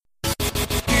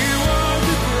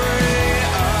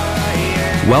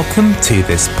Welcome to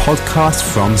this podcast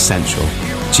from Central,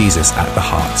 Jesus at the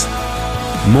Heart.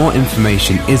 More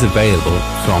information is available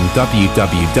from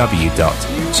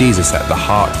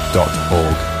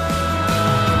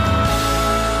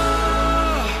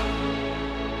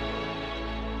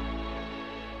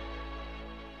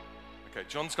Okay,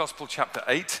 John's Gospel, chapter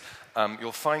 8.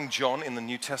 You'll find John in the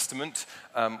New Testament,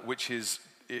 which is,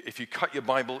 if you cut your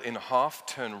Bible in half,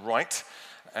 turn right,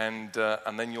 and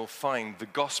then you'll find the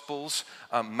Gospels,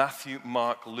 Matthew,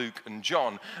 Mark, Luke, and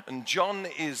John. And John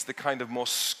is the kind of more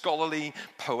scholarly,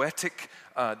 poetic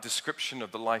description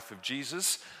of the life of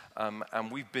Jesus. And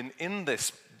we've been in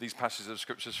these passages of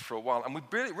scriptures for a while, and we've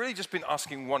really just been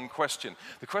asking one question.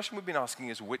 The question we've been asking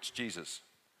is, which Jesus?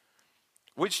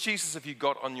 Which Jesus have you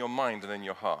got on your mind and in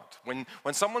your heart? When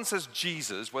someone says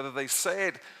Jesus, whether they say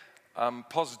it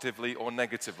positively or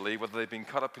negatively, whether they've been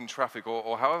cut up in traffic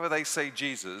or however they say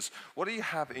Jesus, what do you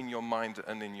have in your mind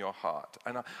and in your heart?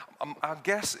 And our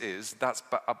guess is that's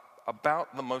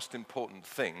about the most important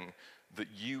thing that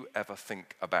you ever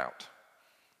think about,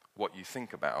 what you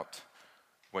think about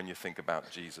when you think about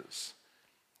Jesus.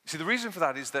 See, the reason for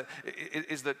that is that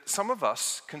some of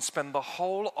us can spend the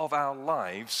whole of our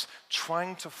lives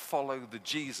trying to follow the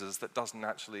Jesus that doesn't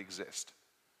actually exist.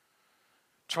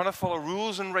 Trying to follow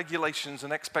rules and regulations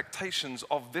and expectations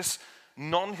of this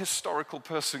non-historical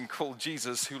person called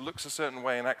Jesus who looks a certain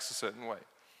way and acts a certain way.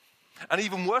 And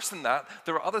even worse than that,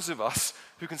 there are others of us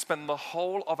who can spend the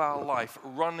whole of our life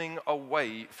running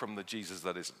away from the Jesus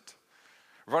that isn't.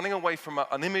 Running away from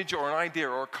an image or an idea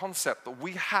or a concept that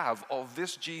we have of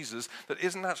this Jesus that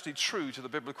isn't actually true to the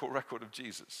biblical record of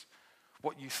Jesus.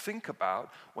 What you think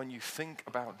about when you think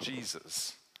about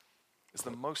Jesus is the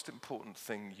most important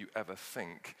thing you ever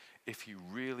think if he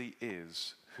really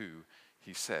is who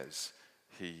he says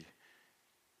he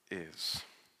is.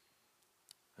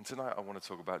 And tonight I want to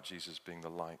talk about Jesus being the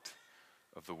light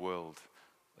of the world,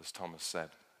 as Thomas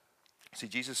said. See,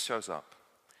 Jesus shows up.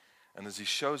 And as he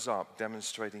shows up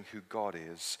demonstrating who God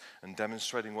is and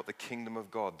demonstrating what the kingdom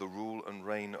of God, the rule and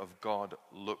reign of God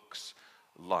looks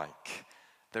like,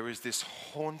 there is this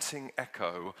haunting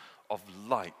echo of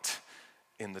light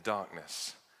in the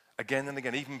darkness. Again and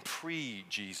again, even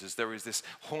pre-Jesus, there is this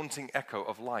haunting echo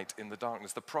of light in the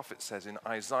darkness. The prophet says in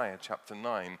Isaiah chapter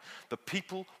 9, the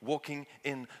people walking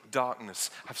in darkness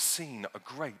have seen a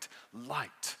great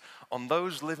light. On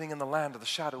those living in the land of the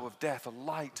shadow of death, a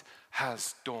light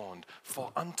has dawned.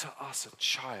 For unto us a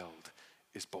child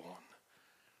is born.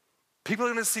 People are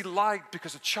going to see light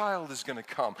because a child is going to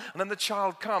come. And then the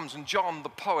child comes, and John, the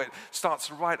poet, starts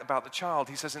to write about the child.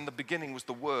 He says, in the beginning was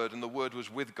the Word, and the Word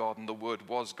was with God, and the Word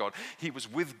was God. He was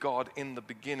with God in the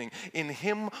beginning. In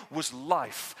him was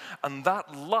life, and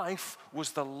that life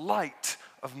was the light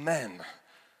of men.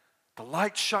 The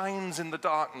light shines in the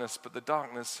darkness, but the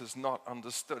darkness has not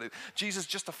understood it. Jesus,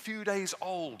 just a few days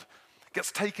old, gets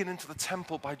taken into the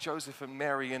temple by Joseph and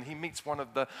Mary, and he meets one of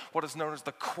what is known as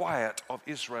the Quiet of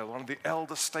Israel, one of the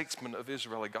elder statesmen of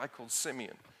Israel, a guy called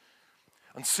Simeon.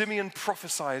 And Simeon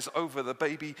prophesies over the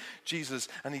baby Jesus,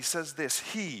 and he says this: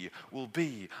 he will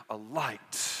be a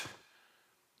light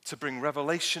to bring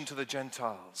revelation to the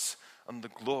Gentiles and the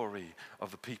glory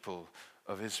of the people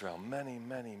of Israel. Many,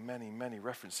 many, many, many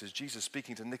references. Jesus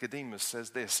speaking to Nicodemus says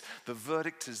this: the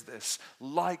verdict is this,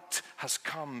 light has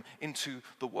come into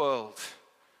the world,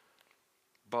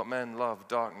 but men love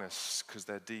darkness because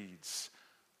their deeds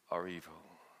are evil.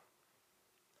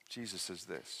 Jesus says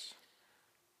this,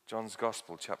 John's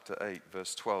Gospel, chapter 8,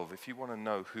 verse 12, if you want to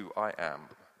know who I am,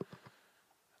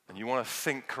 and you want to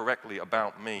think correctly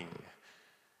about me,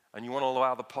 and you want to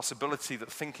allow the possibility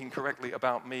that thinking correctly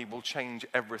about me will change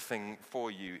everything for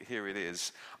you, here it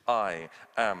is. I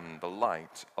am the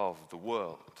light of the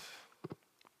world.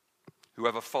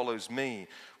 Whoever follows me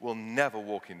will never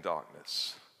walk in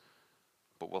darkness,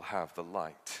 but will have the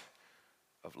light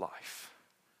of life.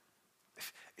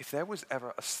 If there was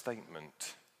ever a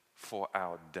statement for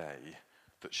our day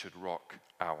that should rock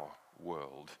our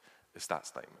world, it's that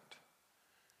statement.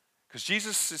 Because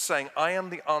Jesus is saying, I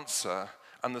am the answer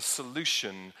and the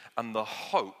solution and the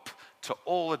hope to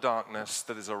all the darkness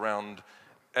that is around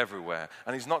everywhere.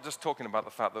 And he's not just talking about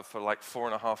the fact that for like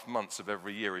 4.5 months of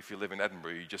every year, if you live in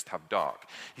Edinburgh, you just have dark.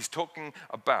 He's talking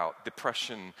about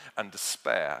depression and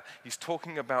despair. He's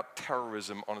talking about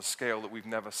terrorism on a scale that we've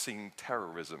never seen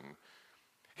terrorism.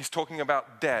 He's talking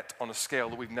about debt on a scale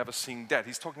that we've never seen debt.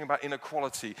 He's talking about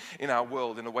inequality in our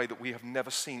world in a way that we have never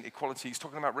seen equality. He's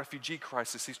talking about refugee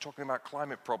crisis. He's talking about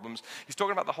climate problems. He's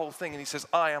talking about the whole thing, and he says,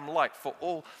 I am light for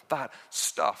all that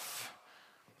stuff.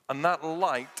 And that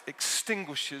light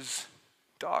extinguishes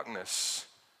darkness.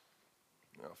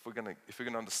 if we're going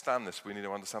to understand this, we need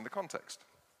to understand the context.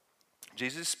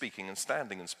 Jesus is speaking and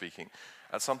standing and speaking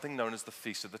at something known as the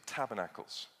Feast of the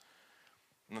Tabernacles.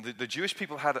 And the Jewish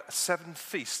people had 7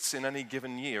 feasts in any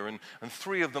given year, and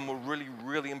 3 of them were really,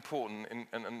 really important.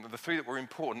 And the 3 that were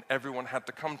important, everyone had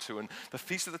to come to. And the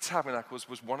Feast of the Tabernacles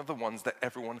was one of the ones that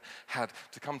everyone had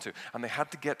to come to. And they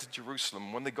had to get to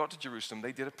Jerusalem. When they got to Jerusalem,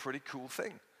 they did a pretty cool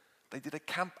thing. They did a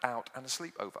camp out and a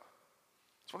sleepover.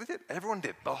 That's what they did. Everyone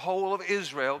did. The whole of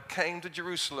Israel came to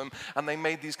Jerusalem, and they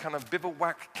made these kind of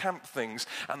bivouac camp things,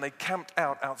 and they camped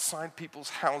out outside people's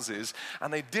houses,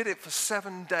 and they did it for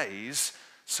 7 days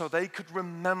so they could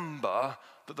remember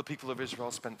that the people of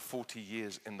Israel spent 40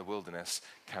 years in the wilderness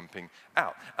camping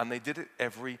out. And they did it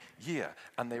every year,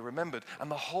 and they remembered.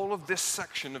 And the whole of this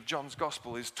section of John's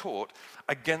Gospel is taught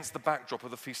against the backdrop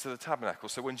of the Feast of the Tabernacle.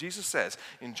 So when Jesus says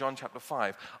in John chapter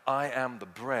 5, I am the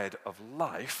bread of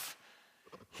life,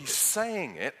 he's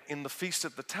saying it in the Feast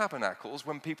of the Tabernacles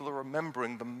when people are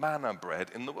remembering the manna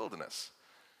bread in the wilderness.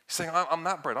 He's saying, I'm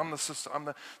that bread. I'm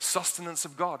the sustenance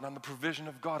of God, and I'm the provision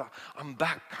of God. I'm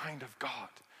that kind of God.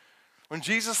 When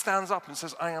Jesus stands up and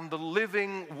says, I am the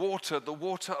living water, the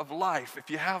water of life. If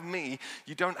you have me,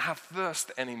 you don't have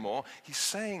thirst anymore. He's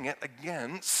saying it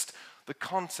against the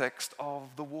context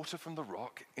of the water from the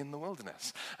rock in the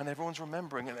wilderness. And everyone's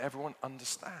remembering and everyone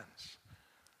understands.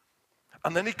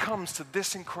 And then he comes to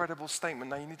this incredible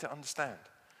statement. Now you need to understand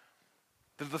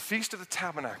that at the Feast of the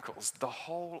Tabernacles, the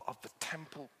whole of the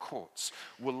temple courts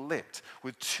were lit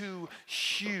with 2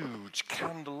 huge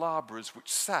candelabras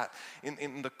which sat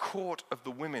in the court of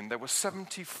the women. They were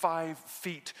 75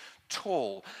 feet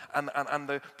tall, and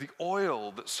the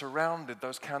oil that surrounded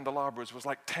those candelabras was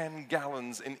like 10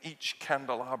 gallons in each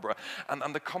candelabra.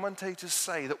 And the commentators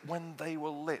say that when they were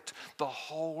lit, the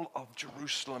whole of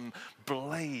Jerusalem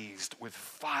blazed with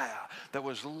fire. There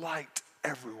was light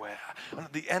everywhere. And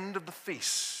at the end of the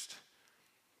feast,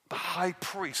 the high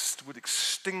priest would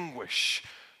extinguish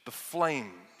the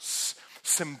flames,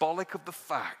 symbolic of the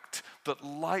fact that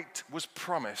light was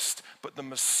promised, but the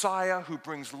Messiah who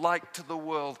brings light to the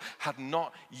world had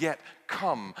not yet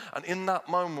come. And in that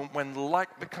moment when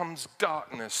light becomes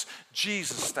darkness,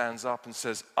 Jesus stands up and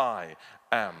says, I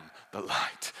am the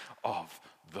light of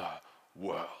the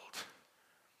world.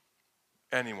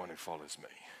 Anyone who follows me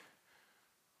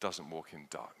doesn't walk in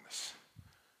darkness,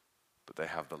 but they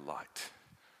have the light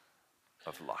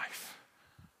of life.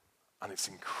 And it's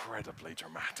incredibly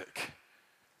dramatic,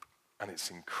 and it's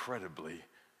incredibly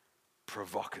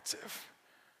provocative,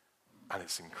 and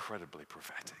it's incredibly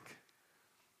prophetic.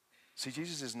 See,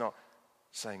 Jesus is not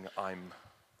saying, I'm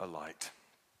a light,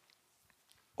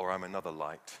 or I'm another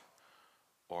light,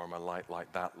 or I'm a light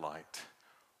like that light,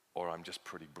 or I'm just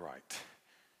pretty bright.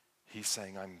 He's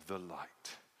saying, I'm the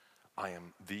light. I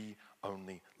am the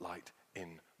only light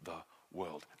in the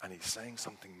world. And he's saying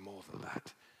something more than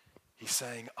that. He's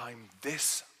saying, I'm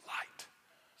this light.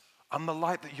 I'm the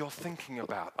light that you're thinking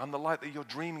about. I'm the light that you're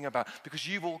dreaming about. Because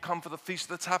you've all come for the Feast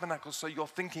of the Tabernacle, so you're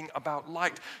thinking about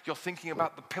light. You're thinking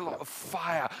about the pillar of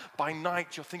fire by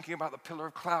night. You're thinking about the pillar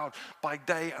of cloud by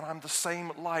day. And I'm the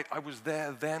same light. I was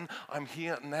there then. I'm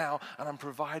here now. And I'm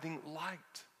providing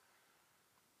light.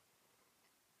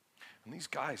 And these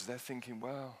guys, they're thinking,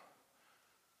 well,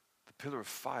 the pillar of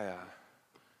fire,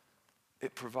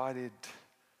 it provided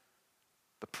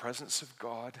the presence of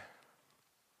God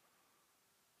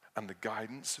and the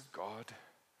guidance of God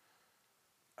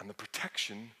and the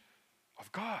protection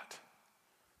of God.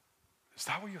 Is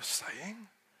that what you're saying?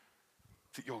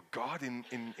 That you're God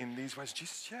in these ways?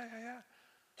 Jesus, yeah.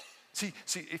 See,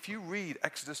 if you read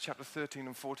Exodus chapter 13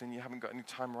 and 14, you haven't got any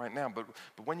time right now, but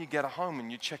when you get home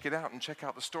and you check it out and check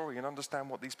out the story and understand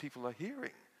what these people are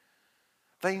hearing,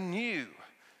 they knew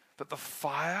that the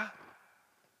fire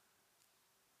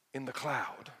in the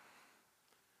cloud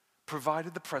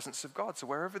provided the presence of God. So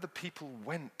wherever the people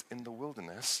went in the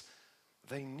wilderness,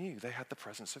 they knew they had the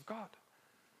presence of God.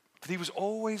 That he was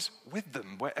always with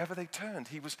them wherever they turned.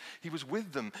 He was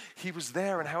with them. He was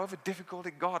there, and however difficult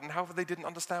it got, and however they didn't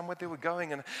understand where they were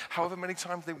going, and however many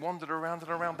times they wandered around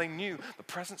and around, they knew the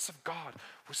presence of God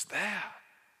was there.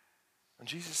 And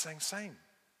Jesus is saying,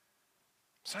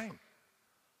 same.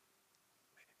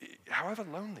 However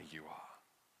lonely you are,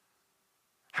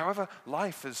 however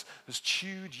life has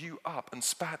chewed you up and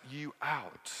spat you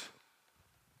out,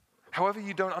 however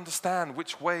you don't understand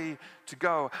which way to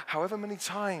go, however many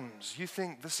times you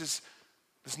think there's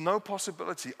no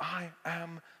possibility, I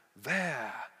am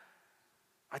there.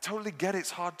 I totally get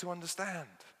it's hard to understand.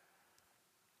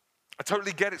 I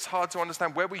totally get it's hard to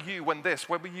understand. Where were you when this?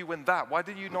 Where were you when that? Why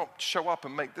did you not show up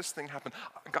and make this thing happen?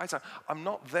 Guys, I'm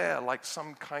not there like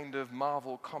some kind of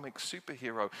Marvel comic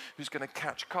superhero who's going to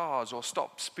catch cars or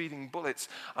stop speeding bullets.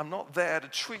 I'm not there to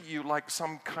treat you like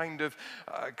some kind of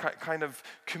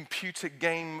computer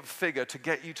game figure to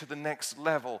get you to the next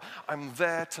level. I'm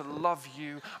there to love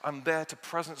you. I'm there to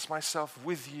presence myself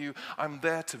with you. I'm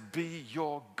there to be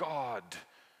your God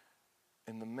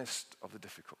in the midst of the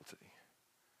difficulty.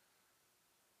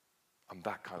 I'm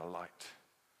that kind of light.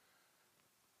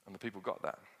 And the people got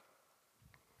that.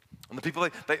 And the people,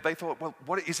 they thought, well,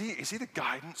 what is he? Is he the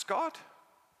guidance God?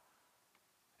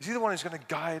 Is he the one who's going to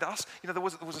guide us? You know, there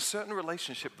was a certain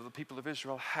relationship that the people of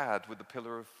Israel had with the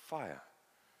pillar of fire.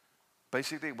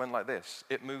 Basically, it went like this.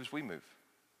 It moves, we move.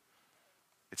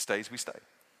 It stays, we stay.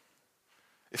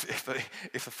 If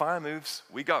the fire moves,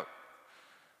 we go.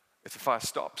 If the fire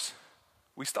stops,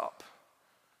 we stop.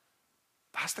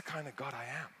 That's the kind of God I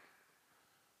am.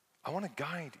 I want to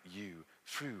guide you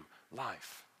through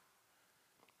life.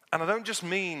 And I don't just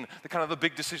mean the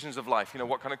big decisions of life. You know,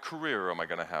 what kind of career am I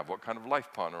going to have? What kind of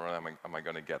life partner am I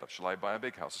going to get? Shall I buy a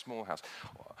big house, a small house?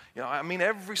 You know, I mean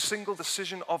every single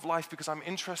decision of life because I'm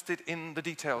interested in the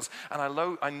details. And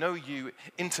I know you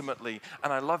intimately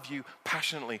and I love you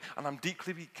passionately. And I'm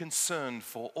deeply concerned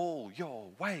for all your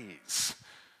ways.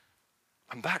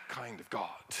 I'm that kind of God.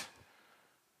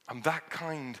 I'm that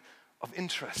kind of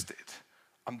interested.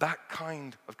 I'm that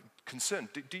kind of concerned.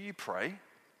 Do you pray? Do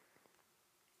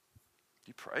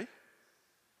you pray?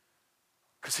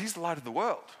 Because he's the light of the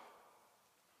world.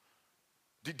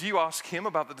 Do you ask him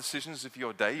about the decisions of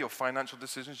your day, your financial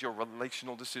decisions, your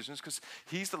relational decisions? Because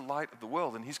he's the light of the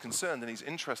world and he's concerned and he's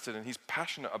interested and he's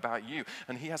passionate about you.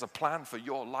 And he has a plan for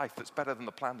your life that's better than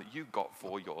the plan that you got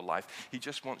for your life. He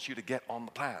just wants you to get on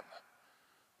the plan.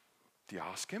 Do you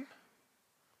ask him?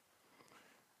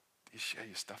 Do you share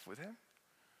your stuff with him?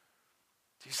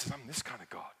 Jesus, I'm this kind of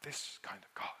God, this kind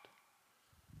of God.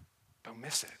 Don't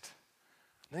miss it.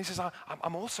 And then he says,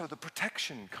 I'm also the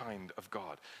protection kind of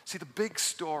God. See, the big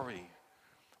story,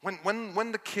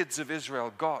 when the kids of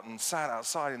Israel got and sat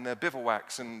outside in their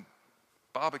bivouacs and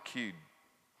barbecued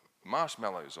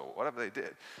marshmallows or whatever they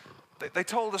did, they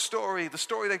told a story. The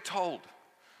story they told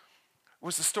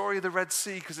was the story of the Red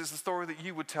Sea, because it's the story that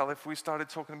you would tell if we started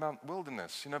talking about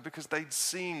wilderness, you know, because they'd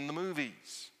seen the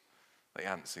movies. They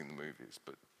hadn't seen the movies,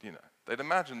 but, you know, they'd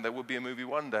imagined there would be a movie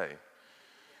one day.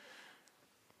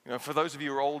 You know, for those of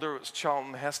you who are older, it's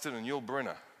Charlton Heston and Yul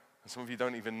Brynner. And some of you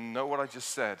don't even know what I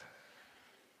just said.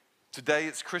 Today,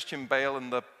 it's Christian Bale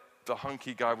and the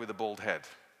hunky guy with the bald head.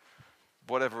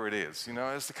 Whatever it is, you know,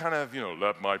 it's the kind of, you know,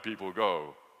 let my people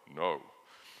go. No.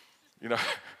 You know,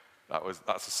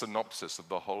 that's a synopsis of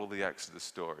the whole of the Exodus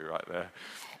story right there.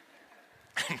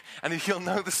 And you'll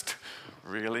know the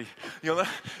really,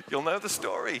 you'll know the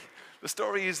story. The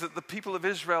story is that the people of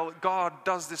Israel, God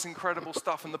does this incredible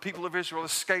stuff, and the people of Israel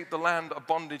escape the land of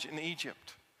bondage in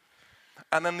Egypt.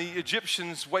 And then the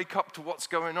Egyptians wake up to what's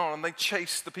going on, and they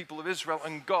chase the people of Israel,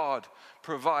 and God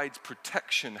provides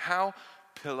protection. How?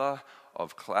 Pillar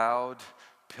of cloud,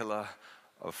 pillar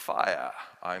of fire.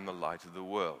 I'm the light of the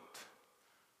world.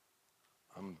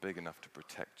 I'm big enough to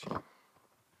protect you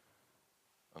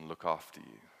and look after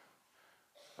you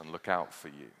and look out for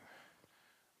you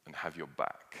and have your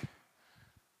back.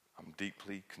 I'm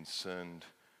deeply concerned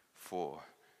for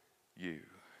you.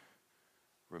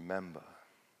 Remember,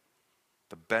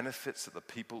 the benefits that the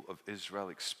people of Israel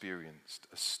experienced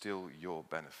are still your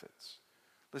benefits.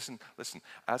 Listen,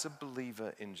 as a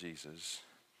believer in Jesus,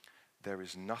 there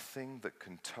is nothing that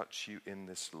can touch you in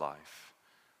this life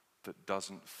that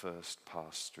doesn't first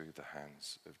pass through the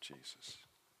hands of Jesus.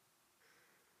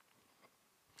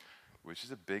 Which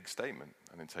is a big statement,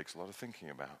 and it takes a lot of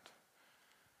thinking about.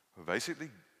 But basically,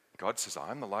 God says,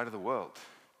 I'm the light of the world.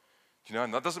 You know,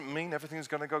 and that doesn't mean everything's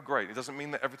going to go great. It doesn't mean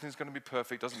that everything's going to be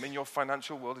perfect. It doesn't mean your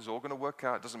financial world is all going to work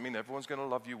out. It doesn't mean everyone's going to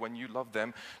love you when you love them.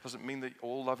 It doesn't mean that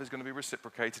all love is going to be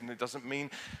reciprocated. And it doesn't mean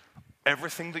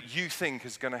everything that you think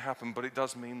is going to happen. But it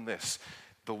does mean this.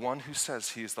 The one who says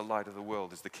he is the light of the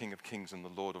world is the King of Kings and the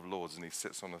Lord of Lords. And he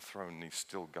sits on a throne and he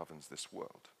still governs this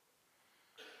world.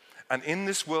 And in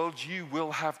this world, you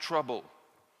will have trouble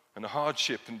and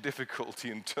hardship and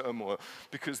difficulty and turmoil,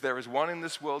 because there is one in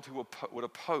this world who would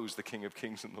oppose the King of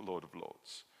Kings and the Lord of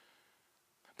Lords.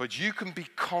 But you can be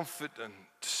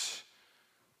confident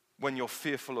when you're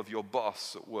fearful of your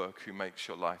boss at work who makes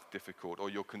your life difficult, or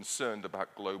you're concerned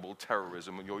about global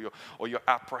terrorism, or you're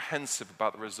apprehensive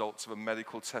about the results of a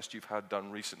medical test you've had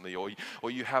done recently, or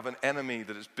you have an enemy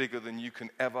that is bigger than you can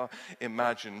ever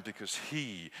imagine, because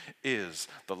he is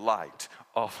the light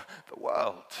of the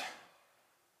world.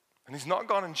 And he's not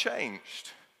gone and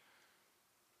changed.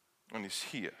 And he's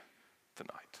here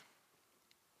tonight.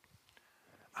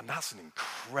 And that's an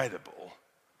incredible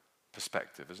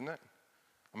perspective, isn't it?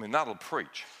 I mean, that'll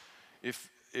preach.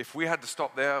 If we had to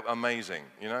stop there, amazing,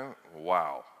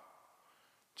 wow.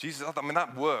 Jesus, I mean,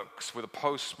 that works with a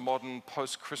postmodern,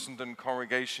 post-Christendom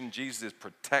congregation. Jesus is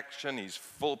protection. He's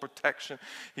full protection.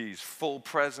 He's full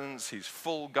presence. He's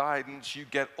full guidance. You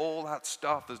get all that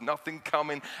stuff. There's nothing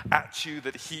coming at you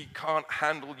that he can't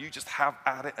handle. You just have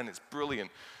at it, and it's brilliant.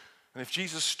 And if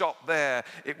Jesus stopped there,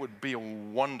 it would be a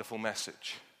wonderful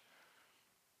message.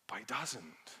 But he doesn't.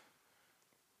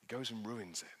 He goes and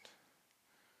ruins it.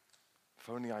 If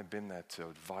only I'd been there to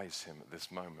advise him at this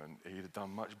moment, he'd have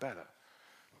done much better.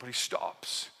 But he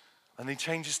stops, and he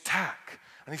changes tack,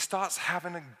 and he starts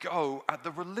having a go at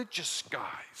the religious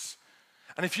guys.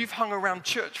 And if you've hung around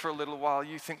church for a little while,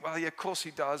 you think, well, yeah, of course he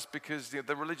does, because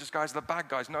the religious guys are the bad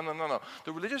guys. No.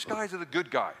 The religious guys are the good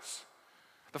guys.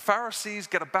 The Pharisees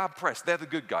get a bad press. They're the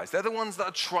good guys. They're the ones that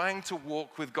are trying to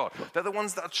walk with God. They're the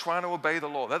ones that are trying to obey the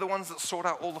law. They're the ones that sort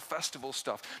out all the festival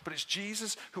stuff. But it's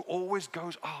Jesus who always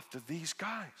goes after these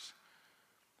guys.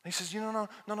 And he says,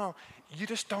 no, you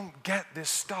just don't get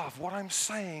this stuff. What I'm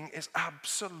saying is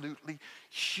absolutely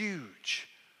huge.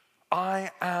 I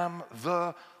am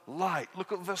the light.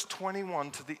 Look at verse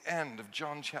 21 to the end of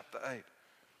John chapter 8.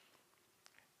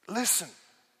 Listen.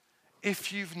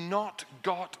 If you've not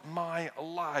got my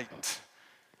light,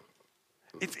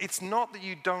 it's not that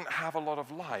you don't have a lot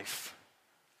of life.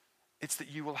 It's that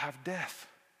you will have death.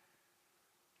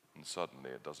 And suddenly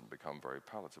it doesn't become very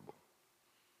palatable.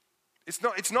 It's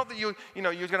not that you're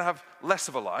going to have less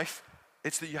of a life.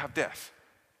 It's that you have death.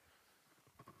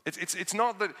 It's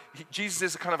not that Jesus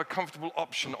is a kind of a comfortable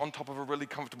option on top of a really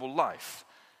comfortable life.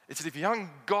 It's that if you haven't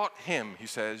got him, he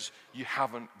says, you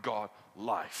haven't got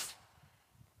life.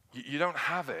 You don't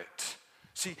have it.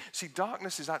 See,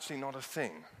 darkness is actually not a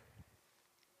thing.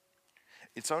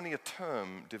 It's only a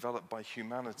term developed by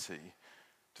humanity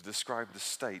to describe the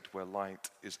state where light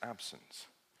is absent.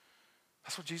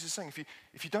 That's what Jesus is saying.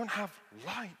 If you don't have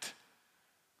light,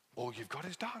 all you've got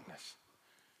is darkness.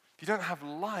 If you don't have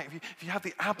light, if you have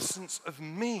the absence of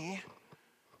me,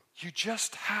 you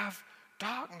just have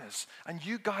darkness. And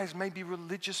you guys may be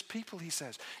religious people, he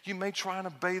says. You may try and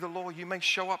obey the law. You may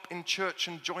show up in church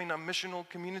and join a missional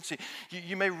community.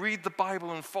 You may read the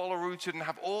Bible and follow rooted and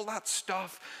have all that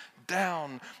stuff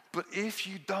down. But if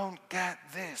you don't get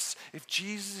this, if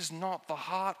Jesus is not the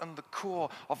heart and the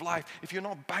core of life, if you're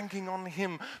not banking on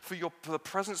him for the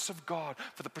presence of God,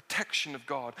 for the protection of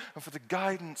God, and for the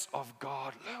guidance of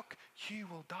God, look, you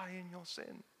will die in your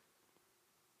sin.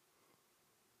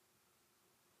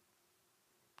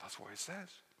 That's what it says.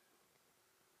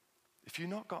 If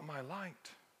you've not got my light,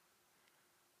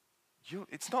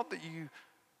 it's not that you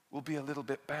will be a little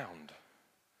bit bound.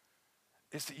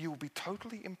 It's that you will be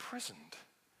totally imprisoned,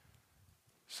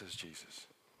 says Jesus.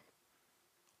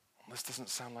 And this doesn't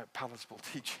sound like palatable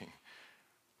teaching.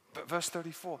 But verse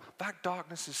 34, that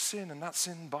darkness is sin, and that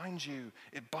sin binds you.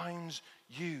 It binds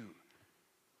you.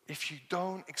 If you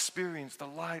don't experience the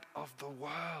light of the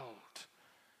world,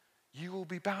 you will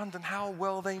be bound. And how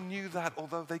well they knew that,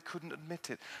 although they couldn't admit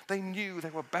it. They knew they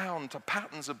were bound to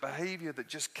patterns of behavior that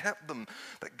just kept them,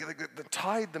 that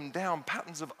tied them down,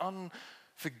 patterns of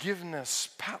unforgiveness,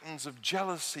 patterns of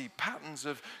jealousy, patterns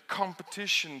of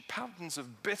competition, patterns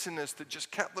of bitterness that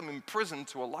just kept them imprisoned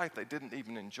to a life they didn't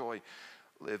even enjoy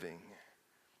living.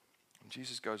 And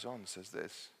Jesus goes on and says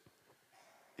this,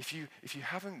 if you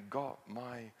haven't got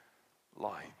my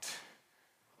light,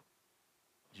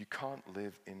 you can't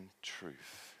live in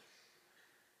truth.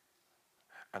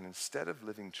 And instead of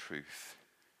living truth,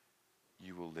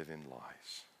 you will live in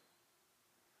lies.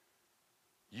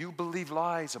 You believe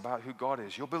lies about who God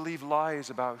is. You'll believe lies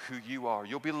about who you are.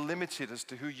 You'll be limited as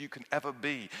to who you can ever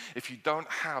be if you don't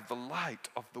have the light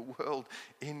of the world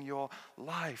in your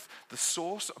life. The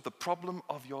source of the problem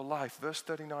of your life, verse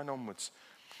 39 onwards,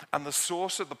 and the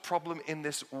source of the problem in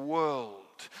this world,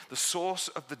 the source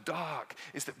of the dark,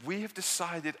 is that we have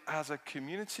decided as a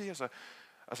community, as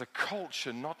a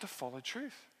culture, not to follow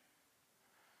truth,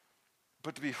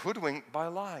 but to be hoodwinked by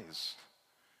lies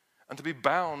and to be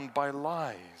bound by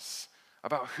lies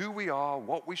about who we are,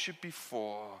 what we should be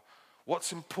for,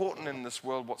 what's important in this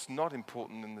world, what's not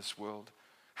important in this world,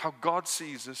 how God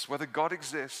sees us, whether God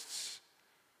exists.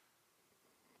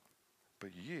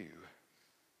 But you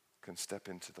can step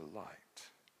into the light.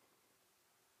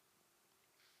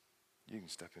 You can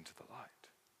step into the light.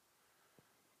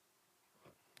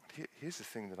 Here's the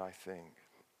thing that I think,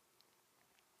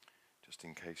 just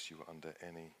in case you were under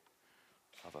any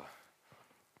other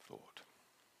thought.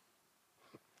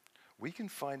 we can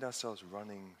find ourselves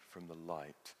running from the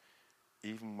light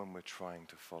even when we're trying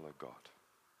to follow God.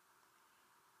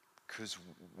 Because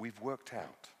we've worked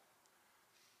out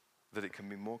that it can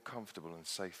be more comfortable and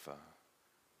safer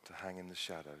to hang in the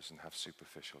shadows and have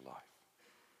superficial life.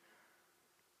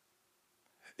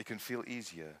 It can feel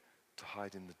easier to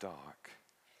hide in the dark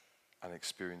and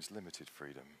experience limited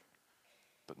freedom,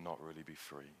 but not really be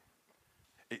free.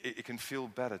 It can feel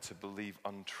better to believe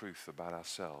untruth about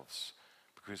ourselves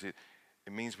because it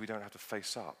means we don't have to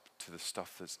face up to the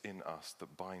stuff that's in us,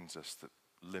 that binds us, that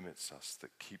limits us,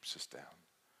 that keeps us down.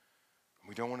 And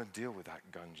we don't want to deal with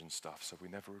that gungeon stuff, so we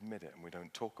never admit it and we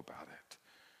don't talk about it.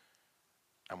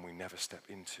 And we never step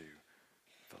into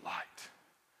the light.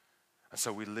 And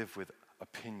so we live with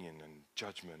opinion and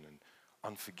judgment and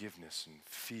unforgiveness and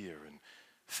fear and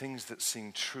things that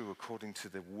seem true according to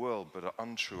the world but are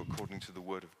untrue according to the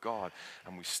Word of God.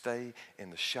 And we stay in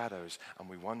the shadows and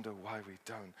we wonder why we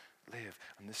don't live.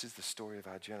 And this is the story of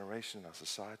our generation, our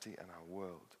society, and our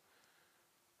world.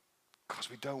 Because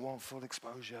we don't want full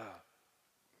exposure.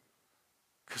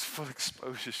 Because full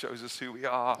exposure shows us who we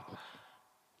are.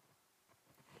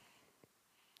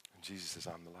 And Jesus says,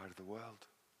 I'm the light of the world.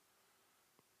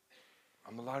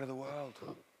 I'm the light of the world.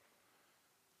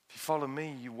 If you follow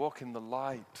me, you walk in the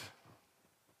light.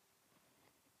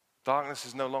 Darkness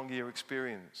is no longer your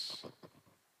experience.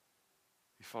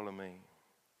 You follow me.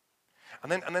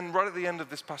 And then right at the end of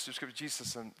this passage of Scripture,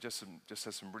 Jesus just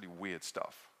says some really weird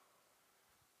stuff.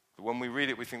 But when we read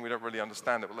it, we think we don't really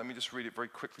understand it. But let me just read it very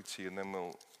quickly to you, and then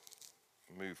we'll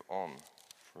move on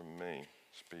from me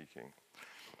speaking.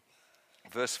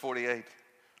 Verse 48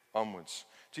 onwards.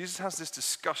 Jesus has this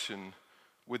discussion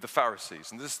with the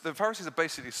Pharisees. And the Pharisees are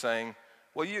basically saying,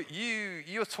 well,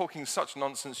 you're talking such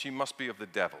nonsense, you must be of the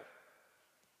devil.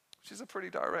 Which is a pretty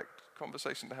direct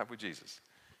conversation to have with Jesus.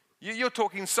 You're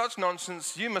talking such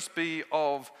nonsense, you must be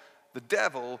of the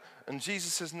devil. And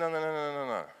Jesus says, no.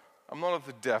 I'm not of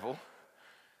the devil.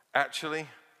 Actually,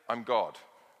 I'm God.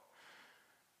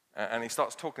 And he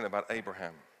starts talking about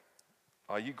Abraham.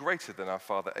 Are you greater than our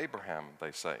father Abraham,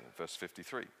 they say, verse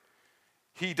 53.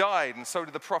 He died, and so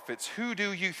did the prophets. Who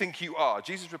do you think you are?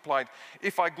 Jesus replied,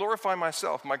 if I glorify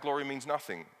myself, my glory means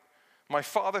nothing. My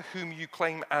Father, whom you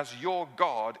claim as your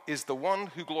God, is the one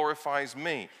who glorifies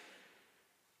me.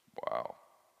 Wow.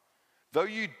 Though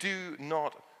you do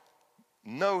not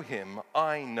know him,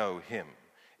 I know him.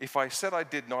 If I said I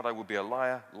did not, I would be a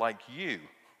liar like you.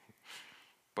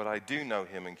 But I do know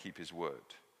him and keep his word.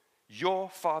 Your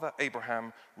father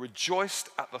Abraham rejoiced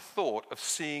at the thought of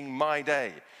seeing my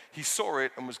day. He saw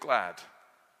it and was glad.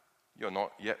 You're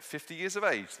not yet 50 years of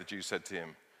age, the Jews said to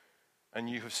him. And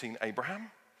you have seen Abraham?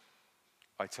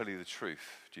 I tell you the truth,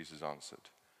 Jesus answered.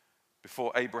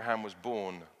 Before Abraham was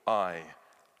born, I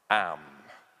am.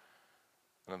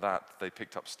 And at that, they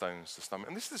picked up stones to stone him.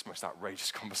 And this is the most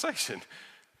outrageous conversation.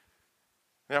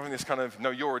 They're having this kind of,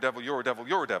 no, you're a devil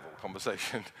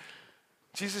conversation.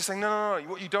 Jesus is saying, no.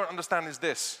 What you don't understand is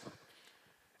this.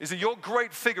 Is that your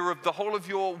great figure of the whole of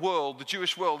your world, the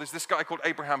Jewish world, is this guy called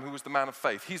Abraham who was the man of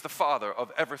faith. He's the father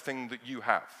of everything that you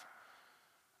have.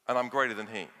 And I'm greater than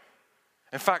he.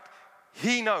 In fact,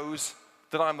 he knows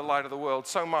that I'm the light of the world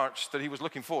so much that he was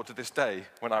looking forward to this day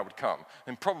when I would come.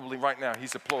 And probably right now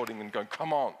he's applauding and going,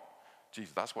 come on.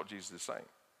 Jesus, that's what Jesus is saying.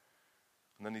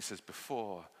 And then he says,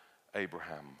 before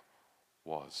Abraham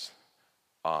was,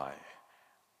 I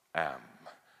am.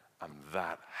 And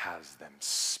that has them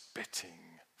spitting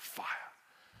fire.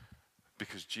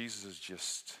 Because Jesus has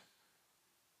just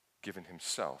given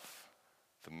himself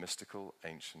the mystical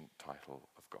ancient title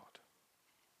of God.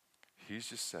 He's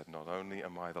just said, not only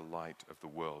am I the light of the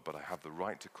world, but I have the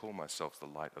right to call myself the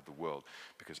light of the world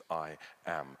because I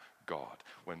am God.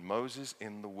 When Moses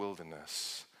in the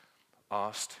wilderness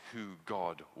asked who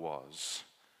God was,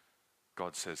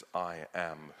 God says, I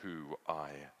am who I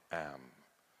am.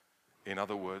 In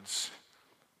other words,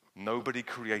 nobody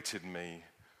created me.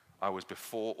 I was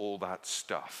before all that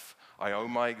stuff. I owe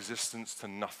my existence to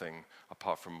nothing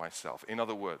apart from myself. In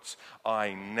other words,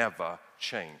 I never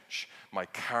change. My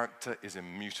character is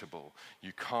immutable.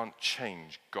 You can't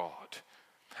change God.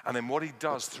 And then what he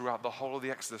does throughout the whole of the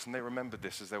Exodus, and they remembered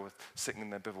this as they were sitting in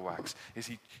their bivouacs, is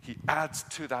he adds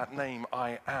to that name,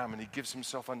 I am, and he gives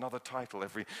himself another title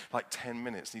every 10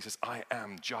 minutes. And he says, I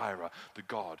am Jireh, the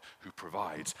God who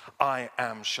provides. I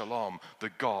am Shalom,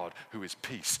 the God who is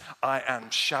peace. I am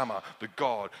Shammah, the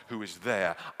God who is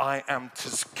there. I am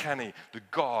Tizkeni, the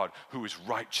God who is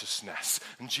righteousness.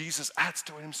 And Jesus adds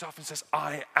to it himself and says,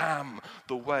 I am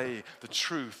the way, the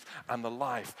truth, and the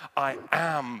life. I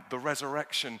am the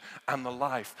resurrection resurrection and the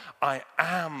life. I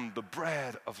am the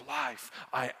bread of life.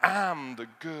 I am the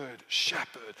good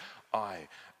shepherd. I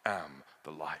am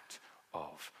the light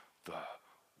of the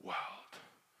world.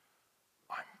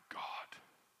 I'm God.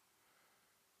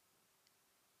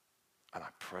 And I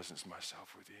presence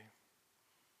myself with you.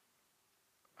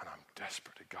 And I'm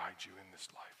desperate to guide you in this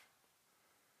life.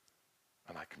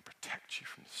 And I can protect you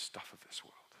from the stuff of this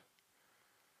world.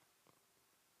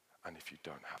 And if you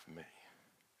don't have me,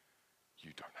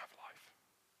 you don't have life.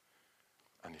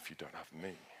 And if you don't have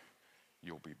me,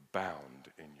 you'll be bound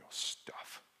in your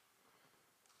stuff.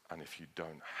 And if you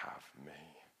don't have me,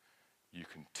 you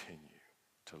continue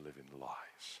to live in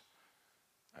lies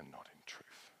and not in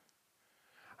truth.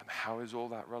 And how is all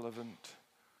that relevant?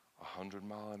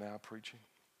 100-mile-an-hour preaching?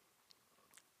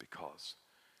 Because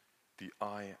the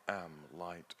I am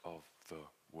light of the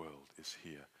world is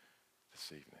here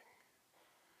this evening.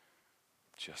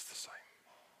 Just the same.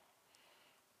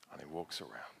 And he walks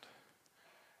around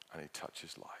and he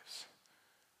touches lives.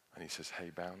 And he says, hey,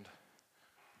 bound,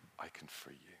 I can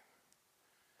free you.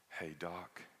 Hey,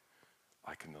 dark,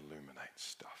 I can illuminate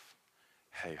stuff.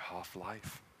 Hey,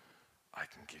 half-life, I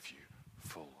can give you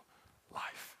full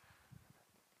life.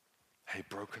 Hey,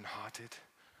 brokenhearted,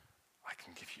 I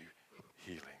can give you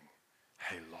healing.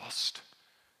 Hey, lost,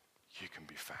 you can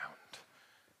be found.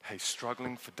 Hey,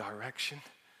 struggling for direction,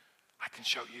 I can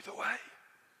show you the way,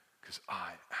 because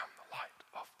I am the light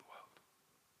of the world.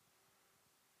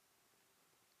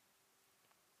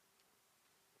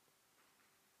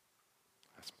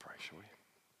 Let's pray, shall we?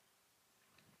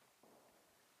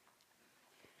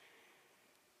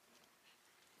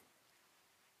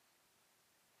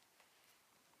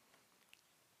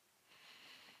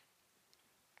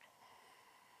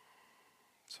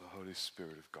 So, Holy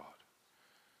Spirit of God,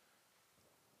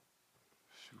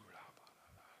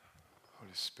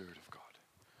 Holy Spirit of God,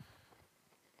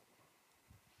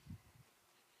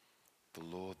 the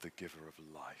Lord, the giver of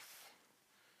life,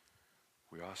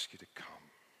 we ask you to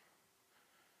come.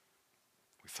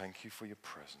 We thank you for your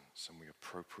presence and we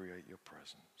appropriate your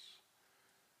presence.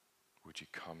 Would you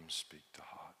come speak to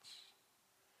hearts?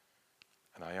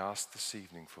 And I ask this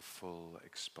evening for full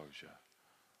exposure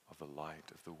of the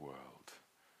light of the world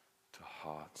to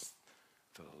hearts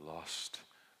that are lost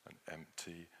and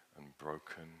empty and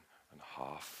broken and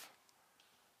half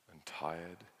and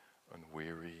tired and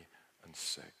weary and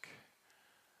sick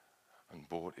and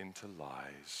bought into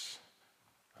lies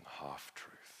and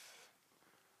half-truth.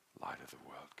 Light of the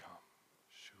world, come.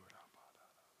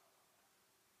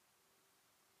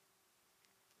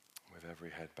 With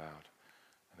every head bowed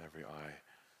and every eye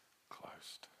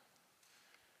closed.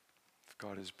 If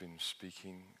God has been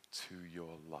speaking to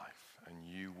your life, and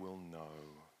you will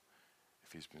know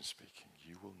if he's been speaking,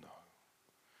 you will know.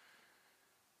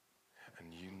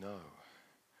 And you know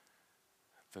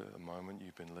that at the moment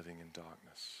you've been living in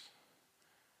darkness,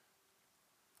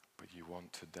 but you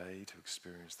want today to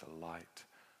experience the light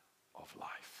of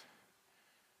life.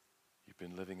 You've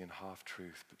been living in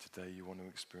half-truth, but today you want to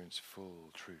experience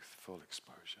full truth, full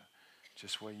exposure.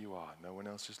 Just where you are, no one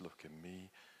else is looking,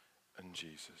 me and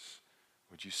Jesus.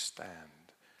 Would you stand?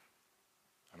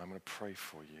 And I'm going to pray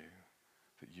for you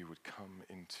that you would come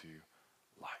into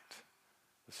light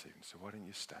this evening. So why don't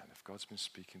you stand? If God's been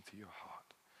speaking to your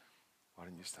heart, why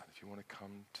don't you stand? If you want to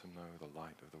come to know the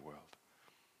light of the world.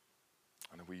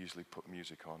 I know we usually put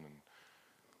music on and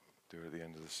do it at the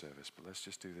end of the service, but let's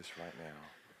just do this right now.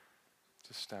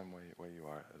 Just stand where you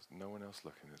are. There's no one else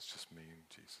looking. It's just me and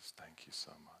Jesus. Thank you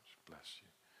so much. Bless you.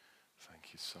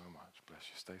 Thank you so much. Bless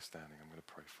you. Stay standing. I'm going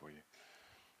to pray for you.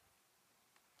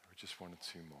 There are just one or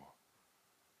two more.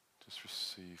 Just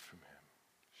receive from him.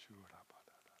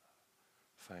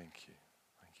 Thank you.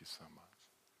 Thank you so much.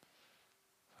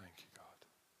 Thank you, God.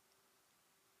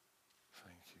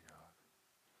 Thank you, God.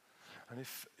 And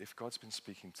if God's been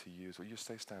speaking to you, so you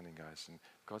stay standing, guys, and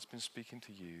God's been speaking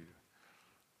to you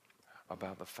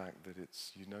about the fact that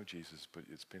you know Jesus, but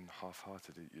it's been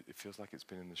half-hearted. It feels like it's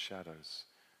been in the shadows.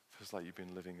 It feels like you've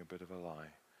been living a bit of a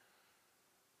lie.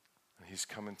 And he's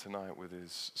coming tonight with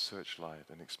his searchlight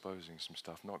and exposing some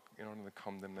stuff, not in a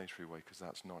condemnatory way, because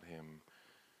that's not him.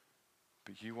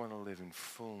 But you want to live in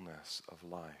fullness of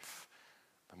life.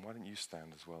 Then why don't you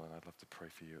stand as well, and I'd love to pray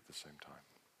for you at the same time.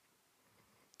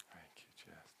 Thank you,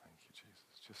 Jess. Thank you,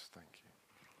 Jesus. Just thank you.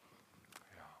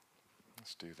 Yeah.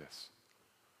 Let's do this.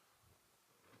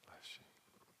 Bless you.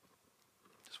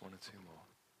 Just one or two more.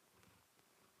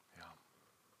 Yeah.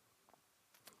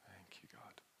 Thank you,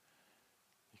 God.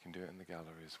 You can do it in the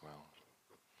gallery as well.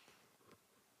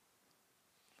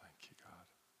 Thank you, God.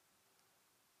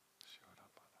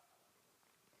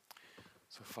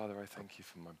 So, Father, I thank you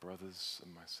for my brothers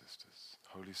and my sisters.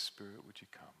 Holy Spirit, would you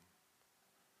come?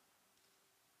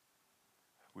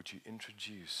 Would you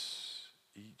introduce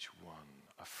each one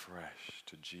afresh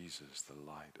to Jesus, the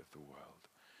light of the world?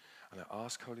 And I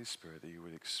ask, Holy Spirit, that you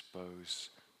would expose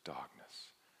darkness.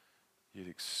 You'd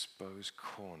expose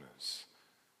corners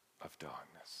of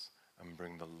darkness and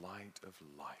bring the light of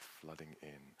life flooding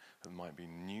in. There might be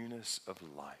newness of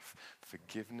life,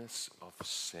 forgiveness of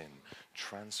sin,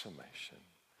 transformation.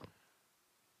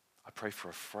 I pray for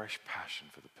a fresh passion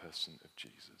for the person of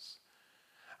Jesus.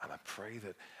 And I pray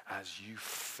that as you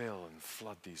fill and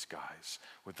flood these guys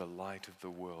with the light of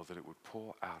the world, that it would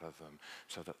pour out of them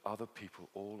so that other people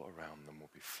all around them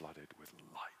will be flooded with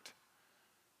light.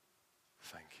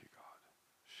 Thank you, God.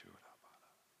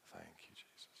 Thank you,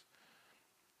 Jesus.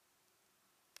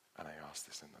 And I ask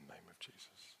this in the name of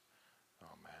Jesus.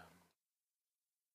 Amen.